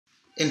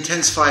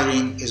Intense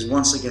fighting is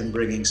once again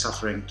bringing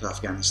suffering to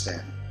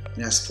Afghanistan.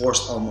 It has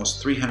forced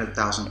almost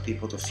 300,000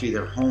 people to flee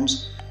their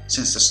homes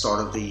since the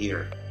start of the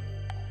year.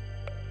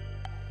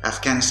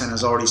 Afghanistan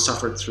has already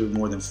suffered through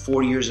more than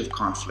 4 years of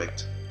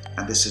conflict,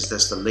 and this is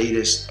just the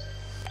latest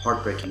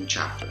heartbreaking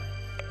chapter.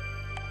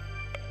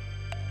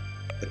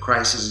 The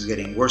crisis is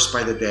getting worse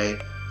by the day,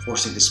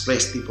 forcing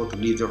displaced people to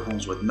leave their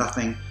homes with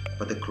nothing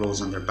but the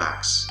clothes on their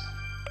backs.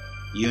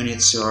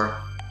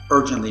 UNHCR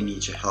urgently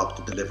needs your help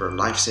to deliver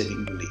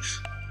life-saving relief.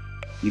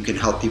 You can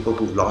help people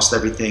who've lost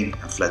everything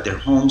and fled their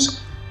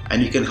homes,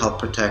 and you can help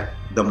protect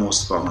the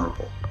most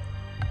vulnerable.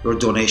 Your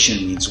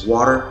donation means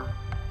water,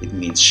 it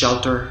means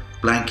shelter,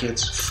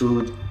 blankets,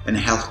 food, and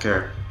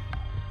healthcare.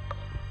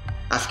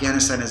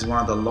 Afghanistan is one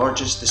of the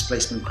largest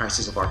displacement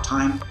crises of our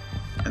time,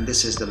 and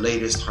this is the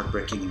latest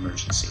heartbreaking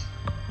emergency.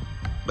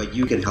 But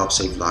you can help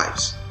save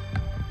lives.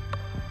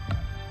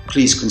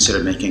 Please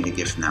consider making a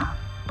gift now.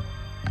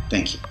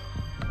 Thank you.